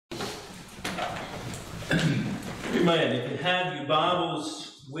Amen. If you have your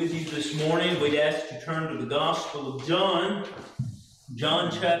Bibles with you this morning, we'd ask you to turn to the Gospel of John, John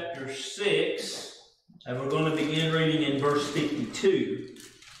chapter 6, and we're going to begin reading in verse 52.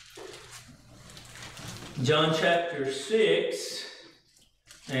 John chapter 6,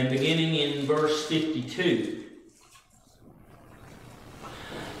 and beginning in verse 52.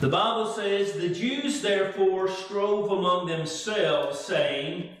 The Bible says, "The Jews therefore strove among themselves,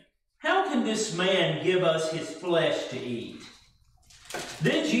 saying, How can this man give us his flesh to eat?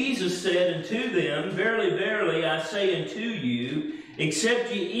 Then Jesus said unto them, Verily, verily, I say unto you,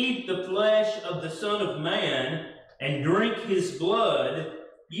 except ye eat the flesh of the Son of Man, and drink his blood,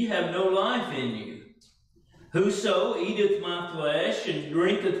 ye have no life in you. Whoso eateth my flesh, and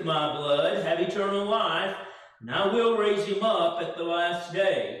drinketh my blood, have eternal life, and I will raise him up at the last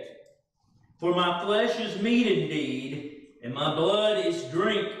day. For my flesh is meat indeed, and my blood is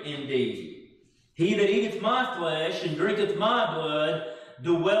drink indeed. He that eateth my flesh and drinketh my blood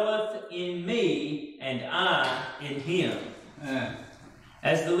dwelleth in me, and I in him.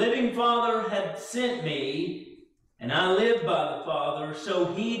 As the living Father hath sent me, and I live by the Father,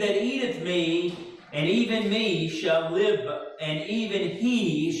 so he that eateth me, and even me shall live, and even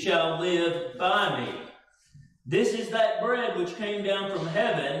he shall live by me. This is that bread which came down from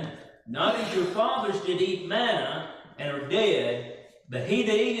heaven, not as your fathers did eat manna, and are dead, but he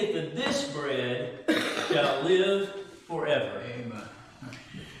that eateth of this bread shall live forever." Amen.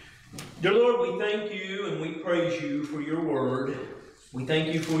 Dear Lord, we thank you and we praise you for your word. We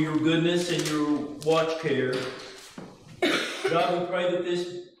thank you for your goodness and your watch care. God, we pray that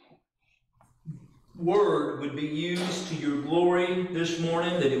this word would be used to your glory this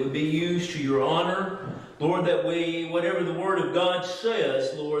morning, that it would be used to your honor. Lord, that we, whatever the word of God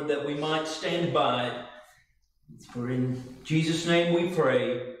says, Lord, that we might stand by it. For in Jesus' name we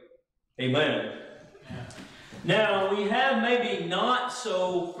pray. Amen. Yeah. Now, we have maybe not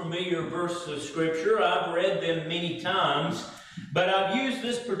so familiar verses of Scripture. I've read them many times, but I've used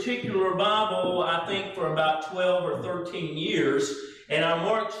this particular Bible, I think, for about 12 or 13 years. And I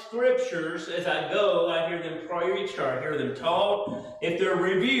mark Scriptures as I go. I hear them preached, or I hear them taught. If they're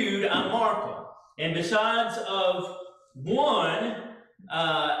reviewed, I mark them. And besides of one,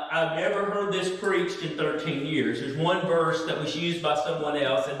 I've never heard this preached in 13 years. There's one verse that was used by someone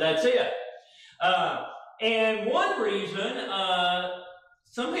else, and that's it. And one reason,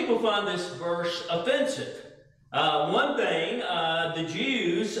 some people find this verse offensive. One thing, the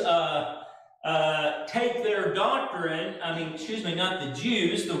Jews take their doctrine, not the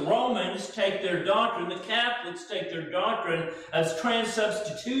Jews, the Romans take their doctrine, the Catholics take their doctrine as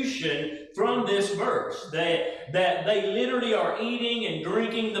transubstitution from this verse. That they literally are eating and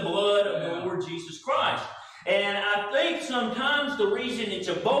drinking the blood of the Lord Jesus Christ. And I think sometimes the reason it's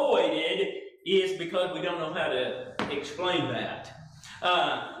avoided is because we don't know how to explain that.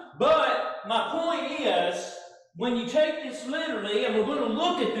 But my point is, when you take this literally, and we're going to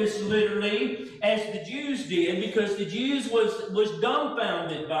look at this literally as the Jews did, because the Jews was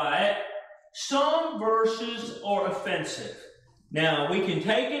dumbfounded by it, some verses are offensive. Now, we can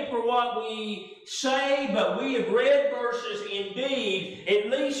take it for what we say, but we have read verses indeed, at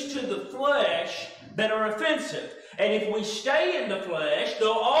least to the flesh, that are offensive. And if we stay in the flesh,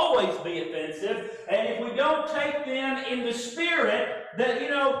 they'll always be offensive. And if we don't take them in the spirit, that,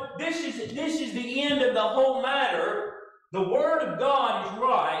 this is the end of the whole matter. The Word of God is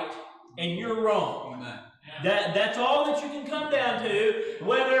right, and you're wrong. Amen. That's all that you can come down to.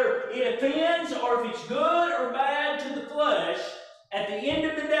 Whether it offends or if it's good or bad to the flesh, at the end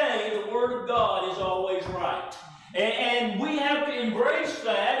of the day, the Word of God is always right. And we have to embrace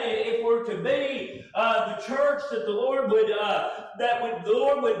that if we're to be the church that the Lord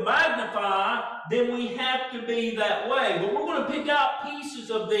would magnify. Then we have to be that way. But we're going to pick out pieces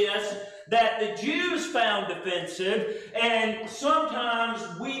of this that the Jews found offensive, and sometimes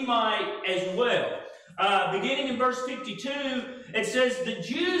we might as well. Beginning in verse 52, it says, "The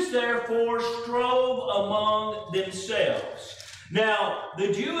Jews therefore strove among themselves." Now,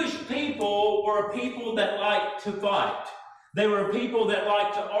 the Jewish people were a people that liked to fight. They were a people that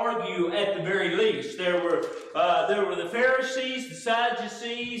liked to argue at the very least. There were the Pharisees, the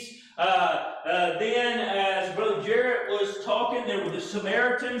Sadducees. Then, as Brother Jarrett was talking, there were the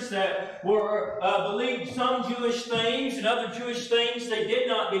Samaritans that were believed some Jewish things, and other Jewish things they did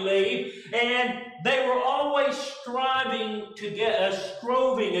not believe. And they were always striving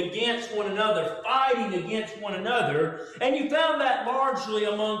against one another, fighting against one another. And you found that largely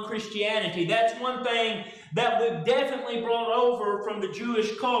among Christianity. That's one thing that we've definitely brought over from the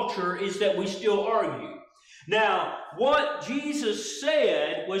Jewish culture, is that we still argue. Now, what Jesus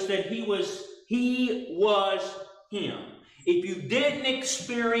said was that he He was Him. If you didn't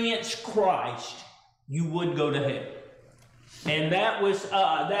experience Christ, you would go to hell. And that was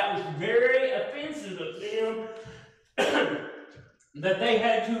very offensive of them that they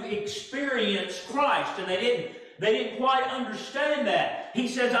had to experience Christ, and they didn't quite understand that. He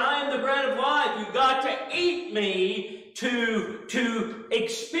says, I am the bread of life. You've got to eat me to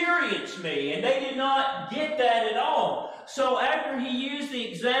experience me. And they did not get that at all. So after he used the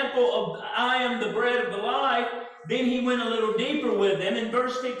example of I am the bread of the life, then he went a little deeper with them. In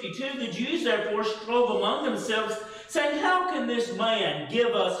verse 52, the Jews therefore strove among themselves, saying, how can this man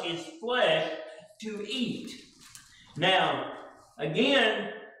give us his flesh to eat? Now,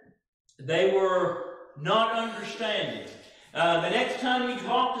 again, they were not understanding. The next time you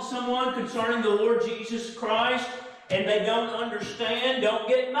talk to someone concerning the Lord Jesus Christ and they don't understand, don't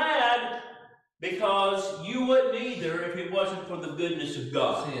get mad, because you wouldn't either if it wasn't for the goodness of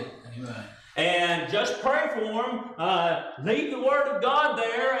God. That's it. Amen. And just pray for them. Leave the Word of God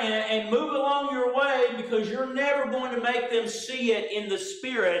there and move along your way, because you're never going to make them see it in the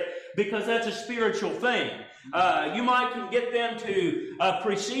Spirit, because that's a spiritual thing. You might can get them to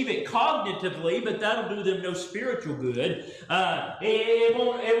perceive it cognitively, but that'll do them no spiritual good. It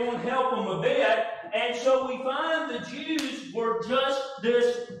won't help them a bit. And so we find the Jews were just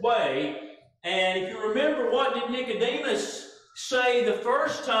this way. And if you remember, what did Nicodemus say the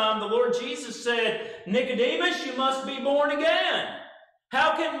first time? The Lord Jesus said, Nicodemus, you must be born again.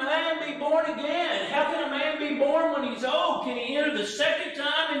 How can a man be born again? How can a man be born when he's old? Can he enter the second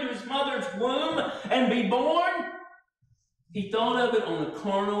time into his mother's womb and be born? He thought of it on a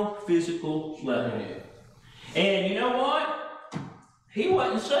carnal, physical level. And you know what? He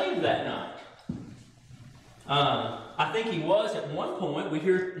wasn't saved that night. I think he was at one point. We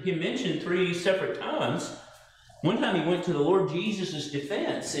hear him mentioned 3 separate times. One time he went to the Lord Jesus'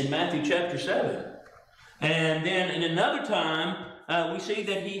 defense in Matthew chapter 7. And then in another time, we see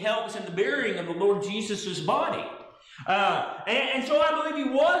that he helps in the burying of the Lord Jesus' body. And so I believe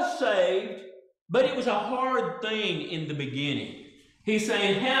he was saved, but it was a hard thing in the beginning. He's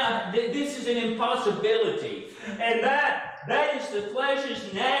saying, this is an impossibility. And that is the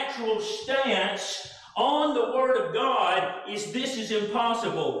flesh's natural stance on the Word of God, is this is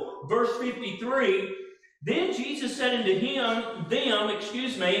impossible. Verse 53, then Jesus said unto them, verily,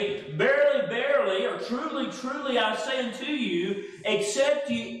 verily, or truly, truly, I say unto you, except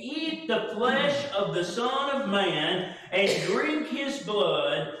ye eat the flesh of the Son of Man and drink his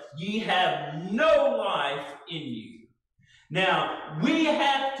blood, ye have no life in you. Now, we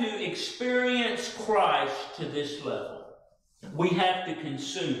have to experience Christ to this level. We have to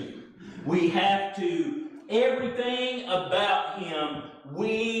consume him. We have to, everything about him,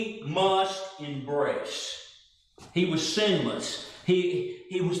 we must embrace. He was sinless.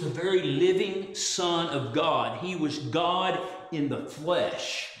 He was the very living Son of God. He was God in the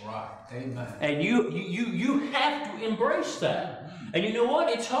flesh. Right. Amen. And you have to embrace that. And you know what?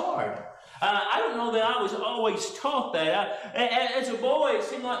 It's hard. I don't know that I was always taught that. As a boy, it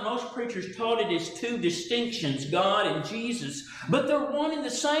seemed like most preachers taught it as 2 distinctions, God and Jesus. But they're one and the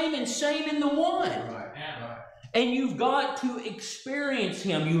same, and same in the one. Right. Right. And you've got to experience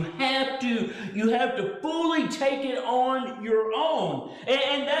him. You have to fully take it on your own.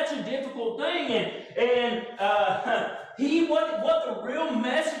 And that's a difficult thing. What the real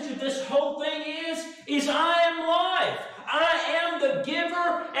message of this whole thing is I am life. I am the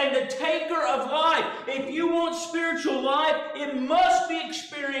giver and the taker of life. If you want spiritual life, it must be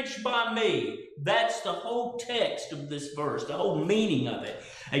experienced by me. That's the whole text of this verse, the whole meaning of it.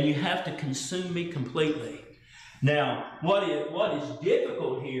 And you have to consume me completely. Now, what is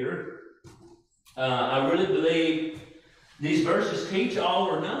difficult here, I really believe these verses teach all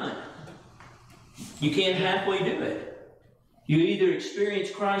or none. You can't halfway do it. You either experience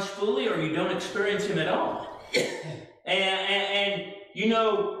Christ fully or you don't experience him at all. And you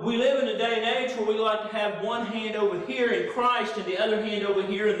know, we live in a day and age where we like to have one hand over here in Christ and the other hand over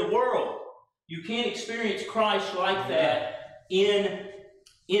here in the world. You can't experience Christ like that in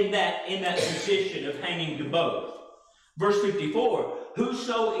that position of hanging to both. Verse 54,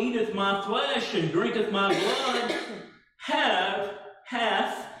 whoso eateth my flesh and drinketh my blood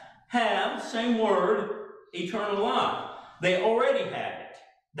have, same word, eternal life. They already have it.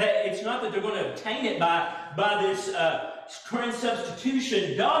 It's not that they're going to obtain it by this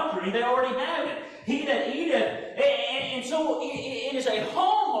transubstitution doctrine. They already have it. He that eateth. And so it is a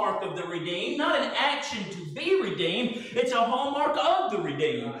hallmark of the redeemed, not an action to be redeemed. It's a hallmark of the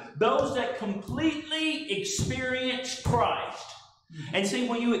redeemed. Those that completely experience Christ. And see,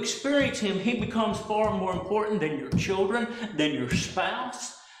 when you experience him, he becomes far more important than your children, than your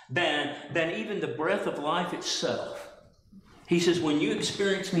spouse, than even the breath of life itself. He says, when you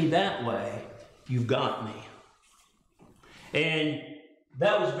experience me that way, you've got me. And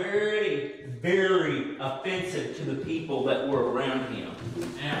that was very, very offensive to the people that were around him.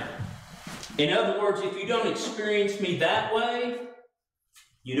 Yeah. In other words, if you don't experience me that way,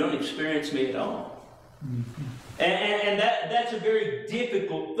 you don't experience me at all. Mm-hmm. And that's a very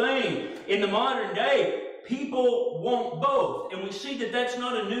difficult thing. In the modern day, people want both. And we see that that's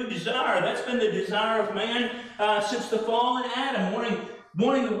not a new desire. That's been the desire of man since the fallen Adam,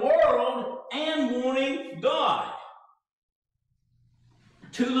 wanting the world and wanting God.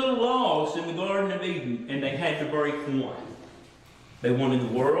 Two little laws in the Garden of Eden, and they had to break one. They wanted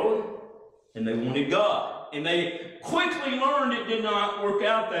the world, and they wanted God. And they quickly learned it did not work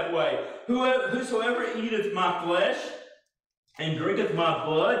out that way. Whosoever eateth my flesh and drinketh my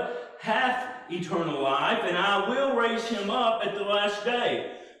blood hath eternal life, and I will raise him up at the last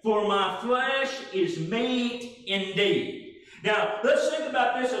day. For my flesh is meat indeed. Now, let's think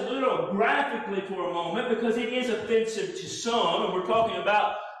about this a little graphically for a moment, because it is offensive to some, and we're talking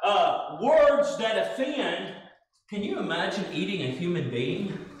about words that offend. Can you imagine eating a human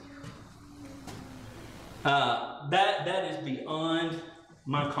being? That is beyond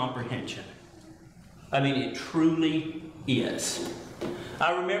my comprehension. I mean, it truly is.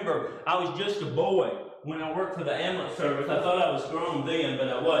 I remember I was just a boy when I worked for the ambulance service. I thought I was grown then, but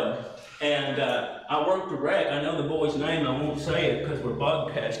I wasn't. And I worked a wreck. I know the boy's name. I won't say it because we're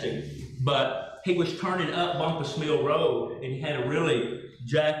broadcasting. But he was turning up Bumpus Mill Road, and he had a really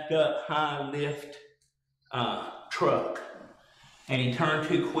jacked up, high lift truck. And he turned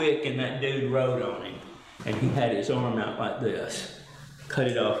too quick, and that dude rode on him. And he had his arm out like this. Cut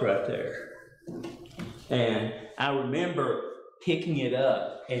it off right there. And I remember picking it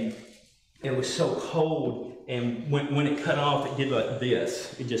up, and it was so cold, and when it cut off, it did like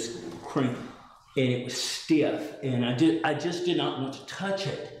this. It just crinked, and it was stiff, and I just did not want to touch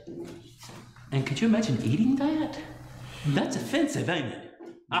it. And could you imagine eating that? That's offensive, ain't it?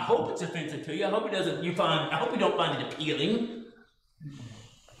 I hope it's offensive to you. I hope it doesn't. I hope you don't find it appealing.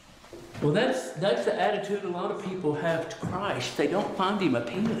 Well, that's the attitude a lot of people have to Christ. They don't find him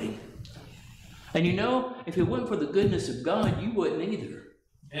appealing. And you know, if it wasn't for the goodness of God, you wouldn't either.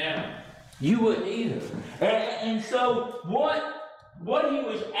 Yeah. You wouldn't either. And so what he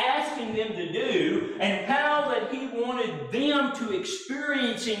was asking them to do, and how that he wanted them to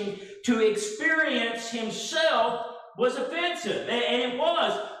experience himself, was offensive. And it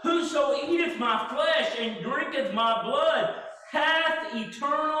was, whoso eateth my flesh and drinketh my blood hath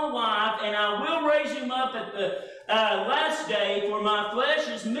eternal life, and I will raise him up at the last day, for my flesh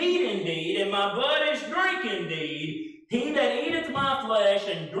is meat indeed, and my blood is drink indeed. He that eateth my flesh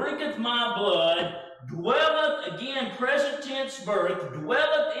and drinketh my blood dwelleth, again, present tense birth,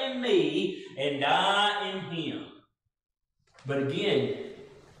 dwelleth in me, and I in him. But again,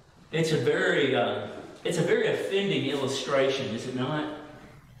 it's a very offending illustration, is it not?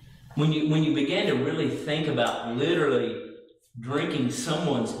 When you begin to really think about literally drinking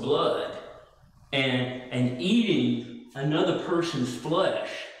someone's blood and eating another person's flesh,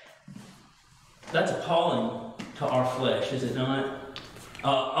 that's appalling to our flesh, is it not?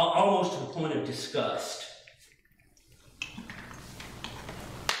 Almost to the point of disgust.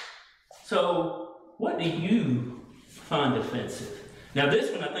 So, what do you find offensive? Now, this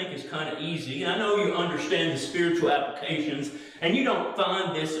one I think is kind of easy. I know you understand the spiritual applications, and you don't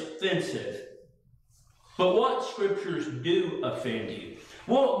find this offensive. But what scriptures do offend you?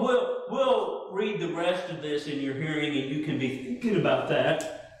 We'll read the rest of this in your hearing, and you can be thinking about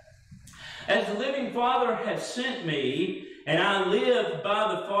that. As the living Father hath sent me, and I live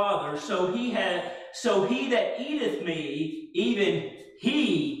by the Father, so he that eateth me, even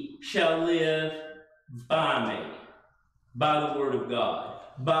he shall live by me. By the Word of God.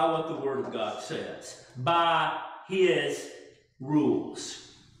 By what the Word of God says. By his rules.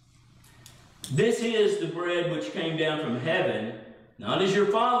 This is the bread which came down from heaven, not as your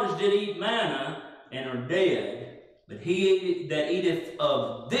fathers did eat manna and are dead, but he that eateth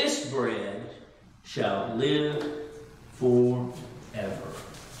of this bread shall live forever.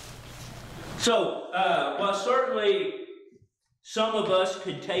 So, while certainly some of us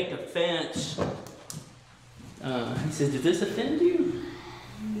could take offense, he says, did this offend you?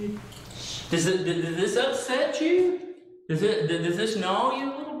 Does this upset you? Does this gnaw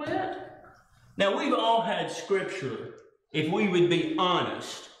you a little bit? Now, we've all had scripture, if we would be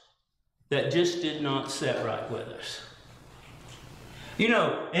honest, that just did not set right with us. You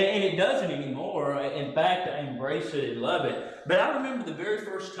know, and it doesn't anymore. In fact, I embrace it and love it. But I remember the very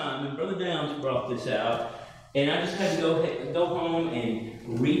first time, and Brother Downs brought this out, And I just had to go home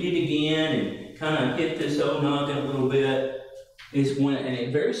and read it again and kind of hit this old noggin a little bit. And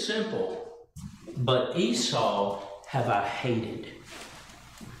it's very simple. But Esau have I hated.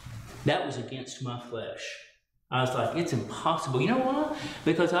 That was against my flesh. I was like, it's impossible. You know why?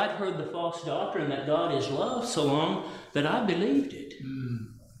 Because I'd heard the false doctrine that God is love so long that I believed it.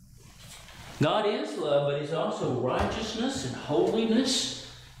 God is love, but He's also righteousness and holiness.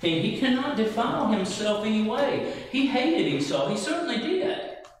 And He cannot defile Himself anyway. He hated Esau. He certainly did.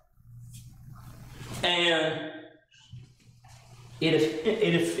 And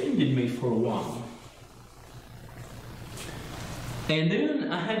it offended me for a while. And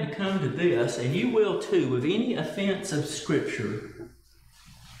then I had to come to this, and you will too, with any offense of Scripture,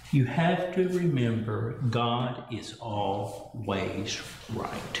 you have to remember God is always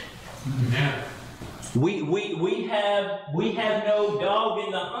right. Yeah. We have no dog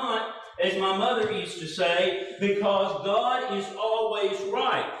in the hunt, as my mother used to say, because God is always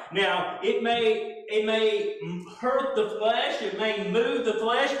right. Now, it may hurt the flesh, it may move the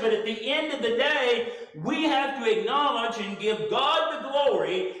flesh, but at the end of the day, we have to acknowledge and give God the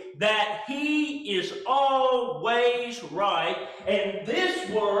glory that He is always right, and this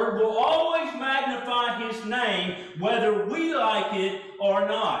word will always magnify His name, whether we like it or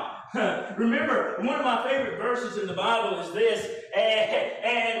not. Remember, one of my favorite verses in the Bible is this,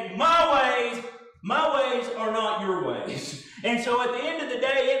 and my ways are not your ways. And so at the end of the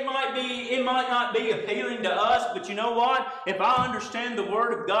day, it might not be appealing to us, but you know what? If I understand the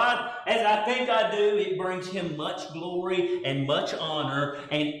Word of God as I think I do, it brings Him much glory and much honor,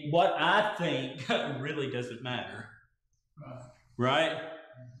 and what I think really doesn't matter. Right?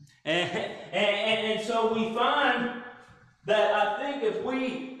 And so we find that I think if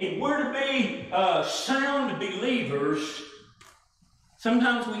we're to be sound believers,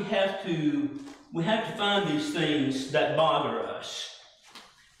 sometimes we have to find these things that bother us.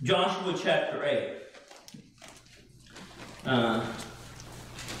 Joshua chapter 8.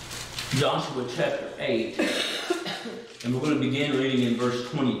 Joshua chapter 8. And we're going to begin reading in verse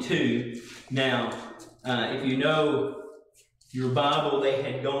 22. Now, if you know your Bible, they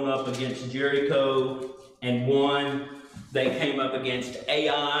had gone up against Jericho and won. They came up against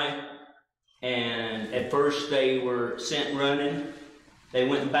Ai, and at first they were sent running. They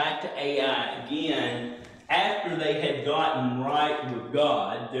went back to Ai again after they had gotten right with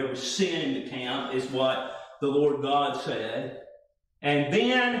God. There was sin in the camp, is what the Lord God said. And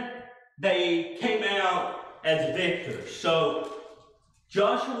then they came out as victors. So,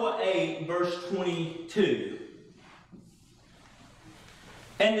 Joshua 8, verse 22.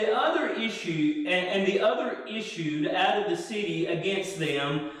 And the other issued out of the city against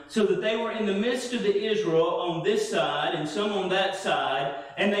them, so that they were in the midst of the Israel on this side and some on that side,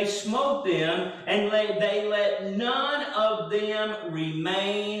 and they smote them, and they let none of them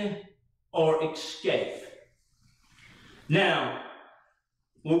remain or escape. Now,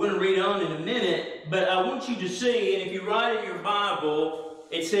 we're going to read on in a minute, but I want you to see, and if you write in your Bible,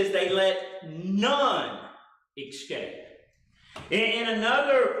 it says they let none escape. In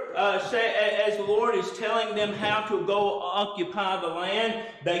another, as the Lord is telling them how to go occupy the land,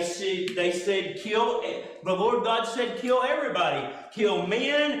 they said kill. The Lord God said kill everybody. Kill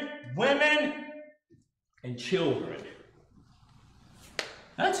men, women, and children.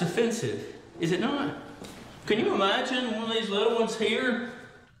 That's offensive, is it not? Can you imagine one of these little ones here?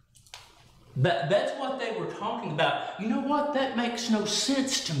 That's what they were talking about. You know what? That makes no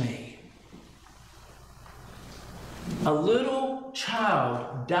sense to me. A little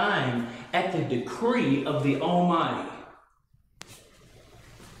child dying at the decree of the Almighty.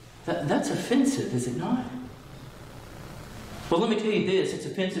 That's offensive, is it not? Well, let me tell you this. It's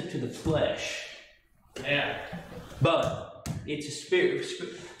offensive to the flesh. Yeah. But it's a spirit.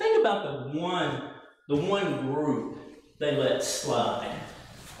 Think about the one group they let slide.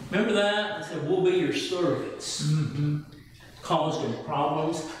 Remember that? I said, we'll be your servants. Mm-hmm. Caused them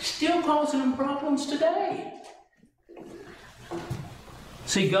problems. Still causing them problems today.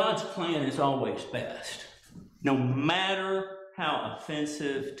 See, God's plan is always best, no matter how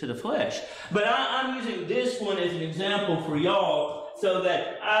offensive to the flesh. But I'm using this one as an example for y'all so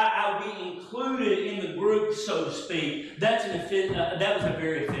that I'll be included in the group, so to speak. That was a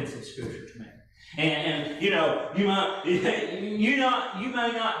very offensive scripture to me. And you know, you may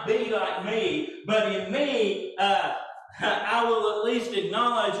not be like me, but in me, I will at least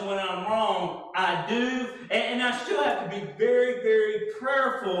acknowledge when I'm wrong. I do. And I still have to be very, very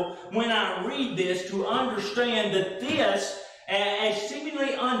prayerful when I read this to understand that this, as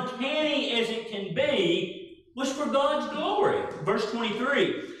seemingly uncanny as it can be, was for God's glory. Verse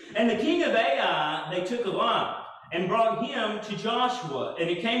 23. And the king of Ai, they took alive and brought him to Joshua. And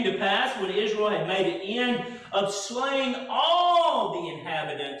it came to pass, when Israel had made an end of slaying all the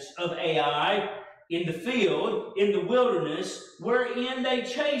inhabitants of Ai in the field, in the wilderness, wherein they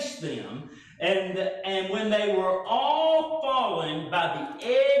chased them, and when they were all fallen by the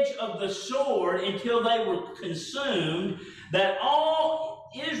edge of the sword until they were consumed, that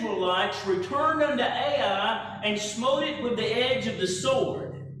all Israelites returned unto Ai and smote it with the edge of the sword.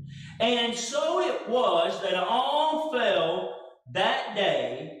 And so it was that all fell that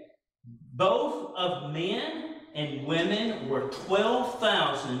day, both of men and women were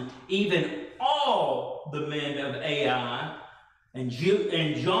 12,000, even all the men of Ai. And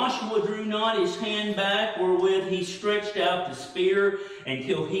Joshua drew not his hand back, wherewith he stretched out the spear,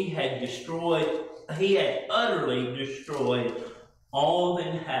 until he had utterly destroyed all the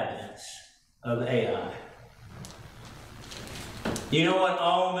inhabitants of Ai. You know what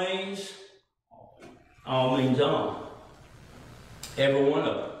all means? All means all. Every one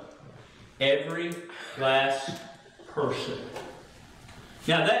of them. Every last person.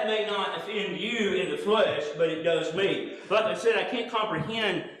 Now that may not offend you in the flesh, but it does me. Like I said, I can't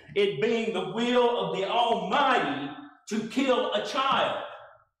comprehend it being the will of the Almighty to kill a child.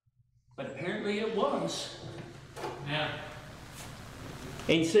 But apparently it was. Yeah.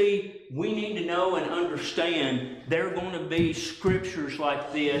 And see, we need to know and understand there are going to be scriptures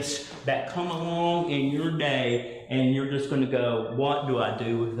like this that come along in your day, and you're just going to go, what do I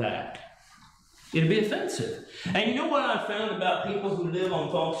do with that? It'll be offensive. And you know what I found about people who live on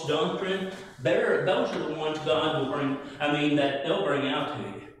false doctrine? Those are the ones God will bring, that they'll bring out to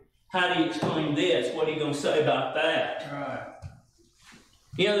you. How do you explain this? What are you going to say about that? Right.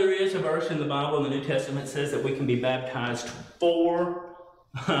 You know, there is a verse in the Bible in the New Testament that says that we can be baptized for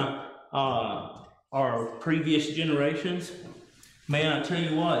our previous generations. Man, I tell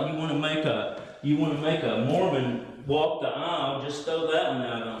you what, you want to make a Mormon walk the aisle, just throw that one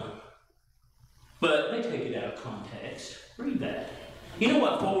out on them. But they take it out of context. Read that. You know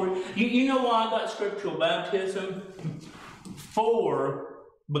what for? You know why I got scriptural baptism?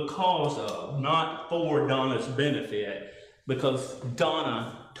 Because of, not for Donna's benefit, because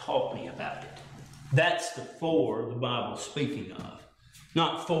Donna taught me about it. That's the for the Bible's speaking of.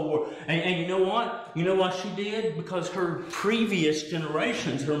 Not for, and you know what? You know why she did? Because her previous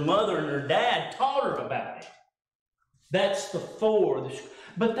generations, her mother and her dad taught her about it. That's the for.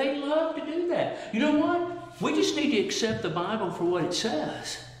 But they love to do that. You know what? We just need to accept the Bible for what it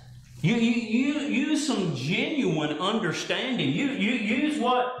says. You use some genuine understanding. You use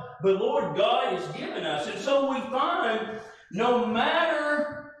what the Lord God has given us. And so we find no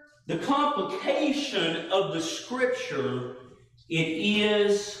matter the complication of the Scripture, it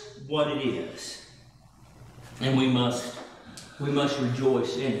is what it is. And we must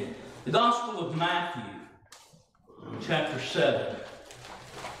rejoice in it. The Gospel of Matthew, chapter 7.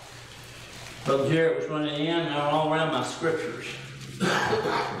 Brother Jarrett was running in, and I'm all around my scriptures.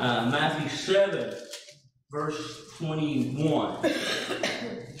 Matthew 7, verse 21.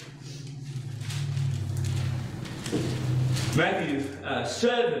 Matthew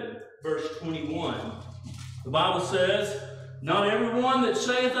 7, verse 21. The Bible says, not everyone that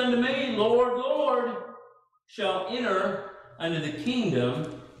saith unto me, Lord, Lord, shall enter unto the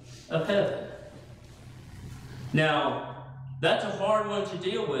kingdom of heaven. Now, that's a hard one to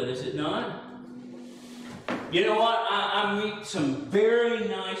deal with, is it not? You know what? I meet some very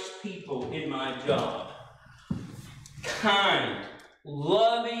nice people in my job. Kind,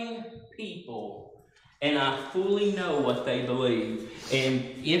 loving people. And I fully know what they believe. And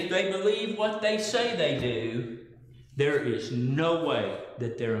if they believe what they say they do, there is no way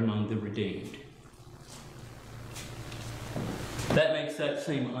that they're among the redeemed. That makes that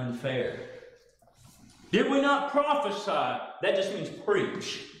seem unfair. Did we not prophesy? That just means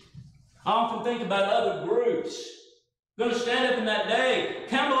preach. I often think about other groups going to stand up in that day.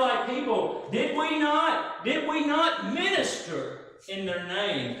 Campbellite people, did we not minister in their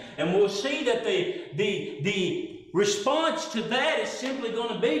name? And we'll see that the response to that is simply going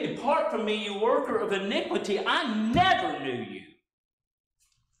to be, depart from me, you worker of iniquity. I never knew you.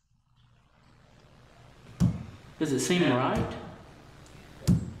 Does it seem right?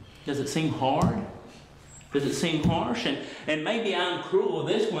 Does it seem hard? Does it seem harsh? And maybe I'm cruel.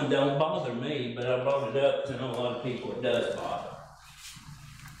 This one don't bother me, but I brought it up because I know a lot of people it does bother.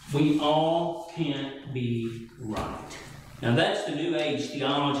 We all can't be right. Now that's the New Age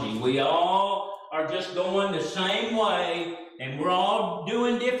theology. We all are just going the same way, and we're all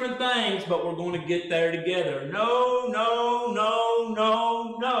doing different things, but we're going to get there together. No, no, no,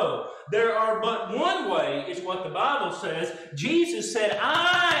 no, no. There are but one way, is what the Bible says. Jesus said,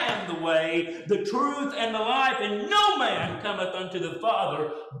 I am the way, the truth, and the life, and no man cometh unto the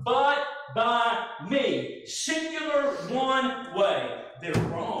Father but by me. Singular, one way. They're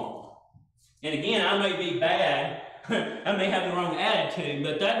wrong. And again, I may be bad. I may have the wrong attitude,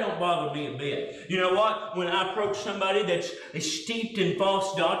 but that don't bother me a bit. You know what? When I approach somebody that's steeped in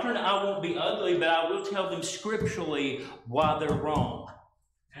false doctrine, I won't be ugly, but I will tell them scripturally why they're wrong.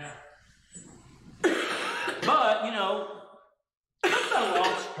 Yeah. But, you know, think about a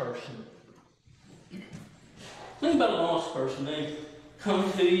lost person. Think about a lost person. They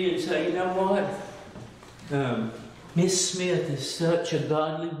come to you and say, you know what? Miss Smith is such a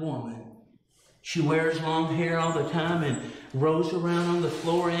godly woman. She wears long hair all the time and rolls around on the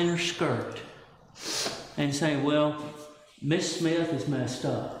floor in her skirt. And say, well, Miss Smith is messed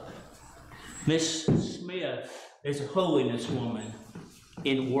up. Miss Smith is a holiness woman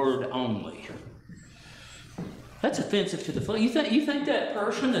in word only. That's offensive to the flesh. You think that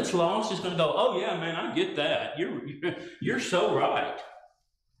person that's lost is going to go, oh yeah, man, I get that. You're so right.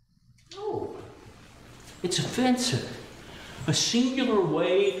 No. It's offensive. A singular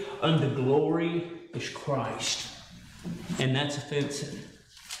way unto glory is Christ. And that's offensive.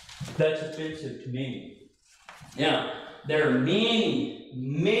 That's offensive to me. Now, there are many,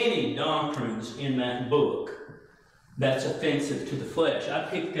 many doctrines in that book that's offensive to the flesh. I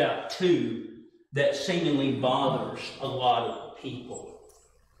picked out two that seemingly bothers a lot of people.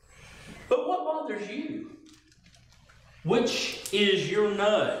 But what bothers you? Which is your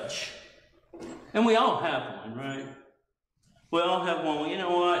nudge? And we all have one, right? We all have one. Well, you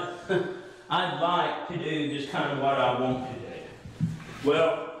know what? I'd like to do just kind of what I want to do.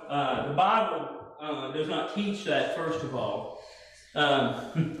 Well, the Bible does not teach that, first of all. I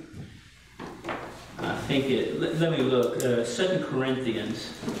think let me look. 2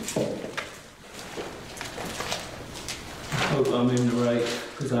 Corinthians. I hope I'm in the right,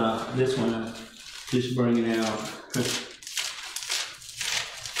 because this one I'm just bringing out.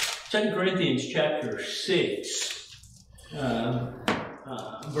 2 Corinthians chapter 6.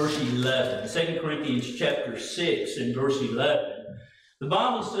 Verse 11. 2 Corinthians chapter 6 and verse 11. The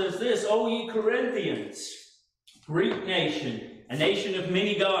Bible says this, O ye Corinthians, Greek nation, a nation of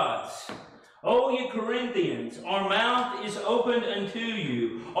many gods. O ye Corinthians, our mouth is opened unto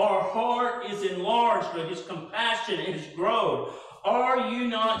you. Our heart is enlarged, but his compassion is grown. Ye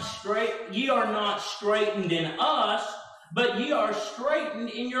are not straitened in us, but ye are straitened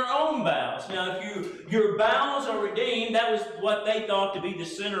in your own bowels. Now, if your bowels are redeemed, that was what they thought to be the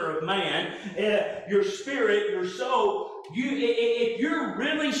center of man. Your spirit, your soul, if you're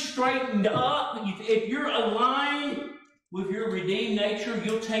really straightened up, if you're aligned with your redeemed nature,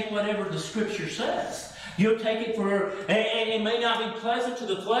 you'll take whatever the Scripture says. You'll take it for, and it may not be pleasant to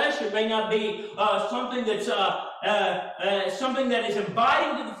the flesh. It may not be something that's something that is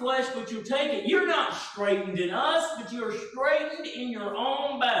inviting to the flesh, but you'll take it. You're not straightened in us, but you're straightened in your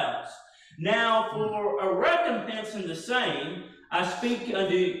own bowels. Now, for a recompense in the same, I speak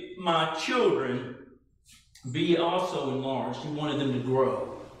unto my children, be ye also enlarged. He wanted them to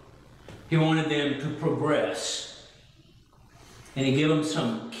grow. He wanted them to progress. And he gave them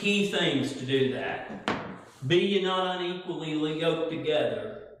some key things to do that. Be ye not unequally yoked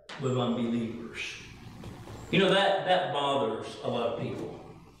together with unbelievers. You know, that bothers a lot of people.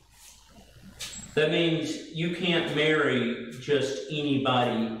 That means you can't marry just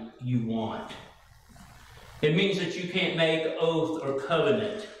anybody you want. It means that you can't make oath or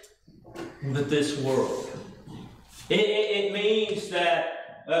covenant with this world. It means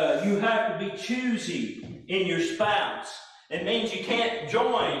that you have to be choosy in your spouse. It means you can't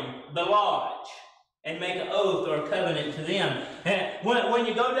join the lodge and make an oath or a covenant to them. When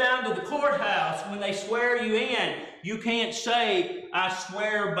you go down to the courthouse, when they swear you in, you can't say, I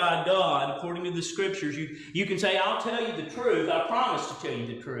swear by God, according to the Scriptures. You can say, I'll tell you the truth. I promise to tell you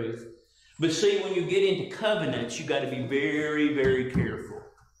the truth. But see, when you get into covenants, you've got to be very, very careful.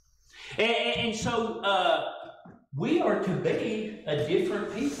 And so we are to be a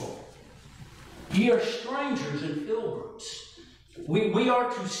different people. Ye are strangers and pilgrims. We are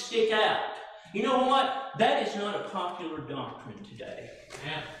to stick out. You know what? That is not a popular doctrine today.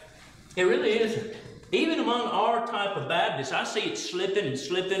 Yeah. It really isn't. Even among our type of Baptists, I see it slipping and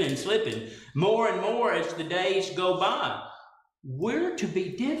slipping and slipping more and more as the days go by. We're to be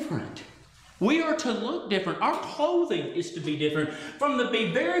different. We are to look different. Our clothing is to be different. From the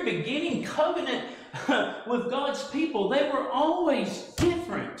very beginning covenant with God's people, they were always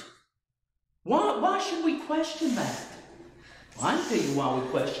different. Why should we question that? Well, I can tell you why we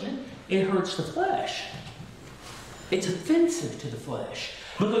question it. It hurts the flesh. It's offensive to the flesh.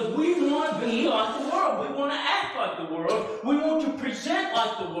 Because we want to be like the world. We want to act like the world. We want to present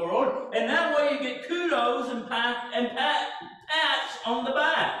like the world. And that way you get kudos and pats on the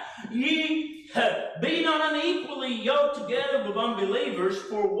back. Ye be not unequally yoked together with unbelievers.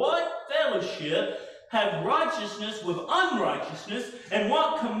 For what fellowship have righteousness with unrighteousness? And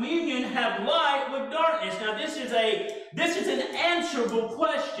what communion have light with darkness? Now this is an answerable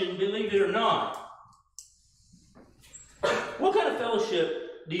question, believe it or not. What kind of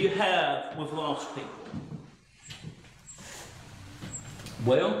fellowship do you have with lost people?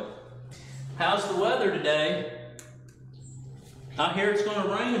 Well, how's the weather today? I hear it's going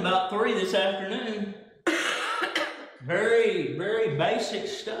to rain about 3 this afternoon. Very, very basic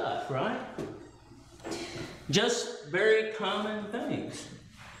stuff, right? Just very common things.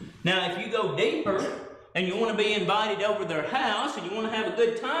 Now, if you go deeper and you want to be invited over their house and you want to have a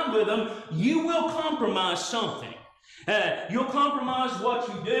good time with them, you will compromise something. You'll compromise what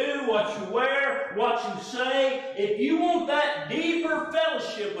you do, what you wear, what you say. If you want that deeper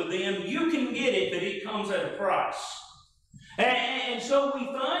fellowship with them, you can get it, but it comes at a price. And so we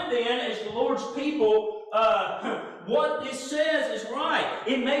find then, as the Lord's people, what this says is right.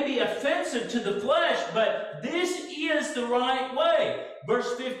 It may be offensive to the flesh, but this is the right way.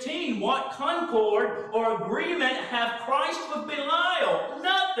 Verse 15, what concord or agreement hath Christ with Belial?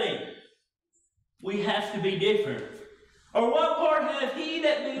 Nothing. We have to be different. Or what part hath he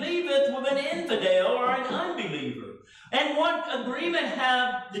that believeth with an infidel or an unbeliever? And what agreement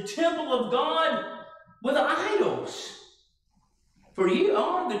have the temple of God with idols? For ye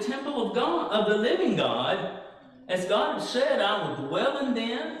are the temple of God, of the living God. As God has said, I will dwell in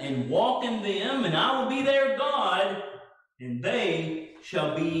them and walk in them, and I will be their God, and they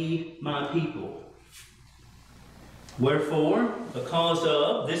shall be my people. Wherefore, because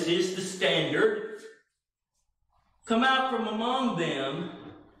of, this is the standard, come out from among them,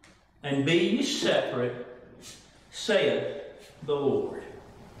 and be ye separate, saith the Lord.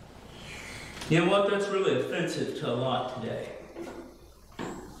 You know what? That's really offensive to a lot today.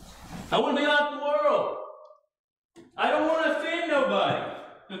 I want to be like the world. I don't want to offend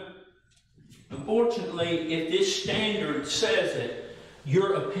nobody. Unfortunately, if this standard says it,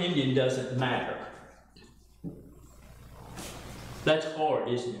 your opinion doesn't matter. That's hard,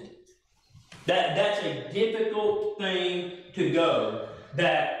 isn't it? That's a difficult thing to go.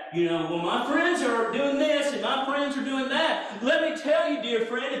 That, well, my friends are doing this and my friends are doing that. Let me tell you, dear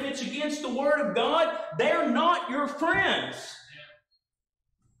friend, if it's against the Word of God, they're not your friends.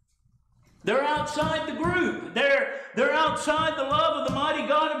 They're outside the group. They're outside the love of the mighty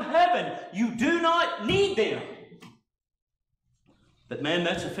God of heaven. You do not need them. But man,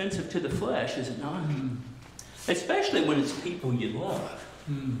 that's offensive to the flesh, is it not? Especially when it's people you love.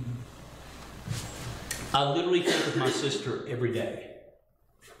 I literally think of my sister every day.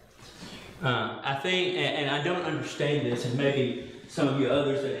 I think, and I don't understand this, and maybe some of you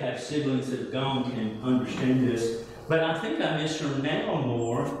others that have siblings that have gone can understand this, but I think I miss her now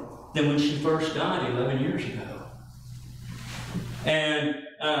more than when she first died 11 years ago. And,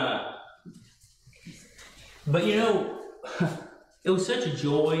 but it was such a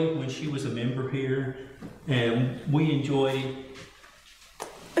joy when she was a member here, and we enjoyed.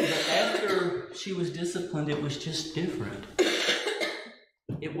 But after she was disciplined, it was just different.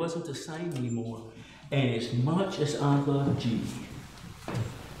 It wasn't the same anymore. And as much as I loved you,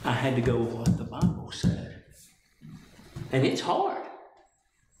 I had to go with what the Bible said. And it's hard.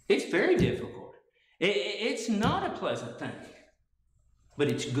 It's very difficult. It's not a pleasant thing. But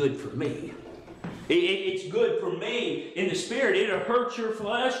it's good for me. It's good for me in the spirit. It'll hurt your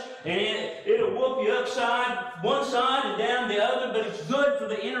flesh, and it'll whoop you upside one side and down the other, but it's good for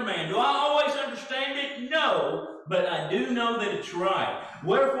the inner man. Do I always understand it? No, but I do know that it's right.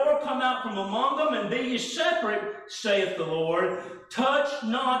 Wherefore come out from among them, and be ye separate, saith the Lord. Touch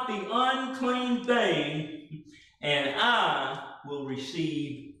not the unclean thing, and I will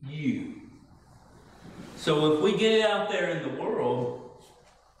receive you. So if we get it out there in the world,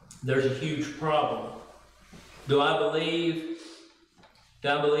 there's a huge problem. Do I believe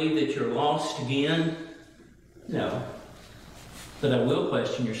that you're lost again? No. But I will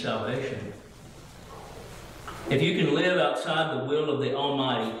question your salvation. If you can live outside the will of the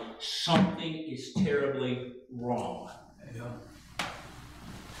Almighty, something is terribly wrong. Yeah.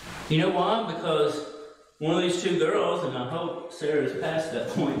 You know why? Because one of these two girls, and I hope Sarah's past that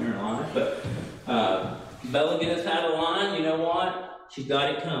point in her life, but Bella gets out of line, you know what? She's got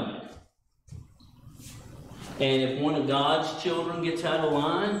it coming. And if one of God's children gets out of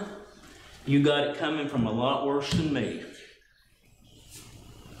line, you got it coming from a lot worse than me.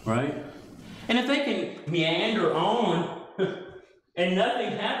 Right? And if they can meander on and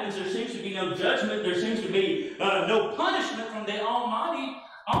nothing happens, there seems to be no judgment, there seems to be no punishment from the Almighty,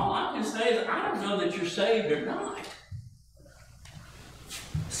 all I can say is I don't know that you're saved or not.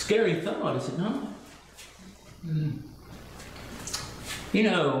 Scary thought, is it not? You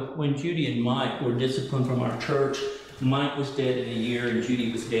know, when Judy and Mike were disciplined from our church, Mike was dead in a year and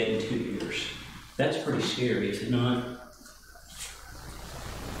Judy was dead in 2 years. That's pretty scary, is it not?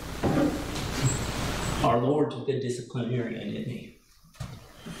 Our Lord's a good disciplinarian, isn't he?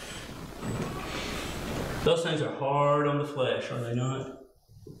 Those things are hard on the flesh, are they not?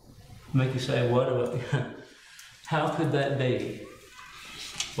 Make you say, how could that be?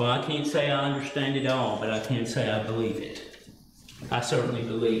 Well, I can't say I understand it all, but I can say I believe it. I certainly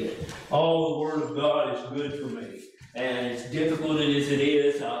believe it. All the Word of God is good for me. And as difficult as it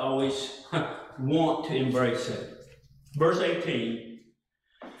is, I always want to embrace it. Verse 18.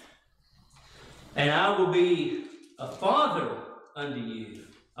 And I will be a father unto you.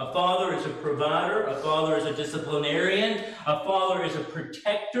 A father is a provider. A father is a disciplinarian. A father is a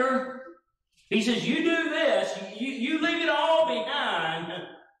protector. He says, you do this. You leave it all behind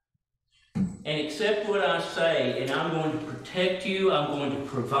and accept what I say. And I'm going to protect you. I'm going to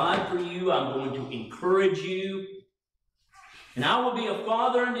provide for you. I'm going to encourage you. And I will be a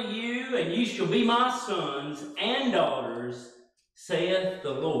father unto you, and you shall be my sons and daughters, saith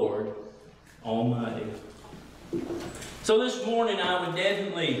the Lord Almighty. So this morning I would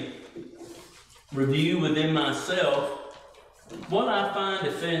definitely review within myself what I find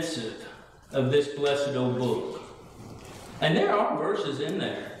offensive of this blessed old book. And there are verses in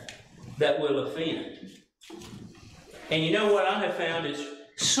there that will offend. And you know what I have found is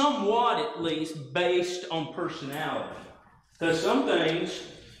somewhat at least based on personality. Because some things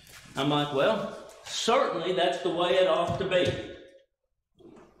I'm like, well, certainly that's the way it ought to be.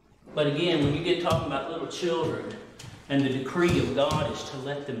 But again, when you get talking about little children and the decree of God is to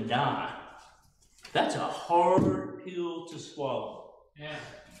let them die, that's a hard pill to swallow. Yeah.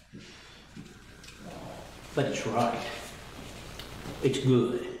 But it's right. It's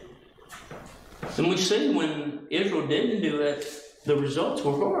good. And we see when Israel didn't do it, the results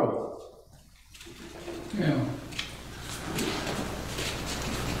were horrible. Yeah.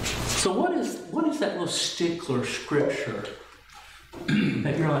 So what is that little stickler scripture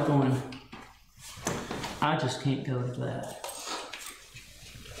that you're like going, I just can't go to that?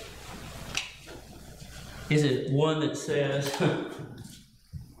 Is it one that says, and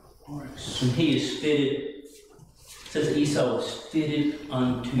he is fitted, it says that Esau was fitted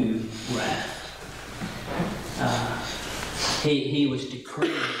unto wrath. He was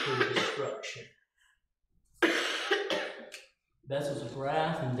decreed for destruction. Vessels of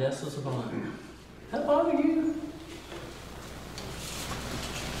wrath and vessels of honor. That bother you?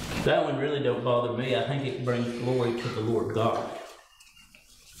 That one really don't bother me. I think it brings glory to the Lord God.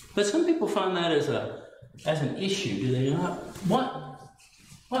 But some people find that as an issue, do they not? What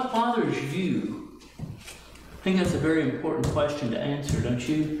bothers you? I think that's a very important question to answer, don't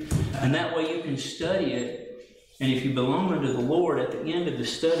you? And that way you can study it. And if you belong unto the Lord, at the end of the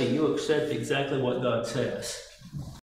study, you'll accept exactly what God says.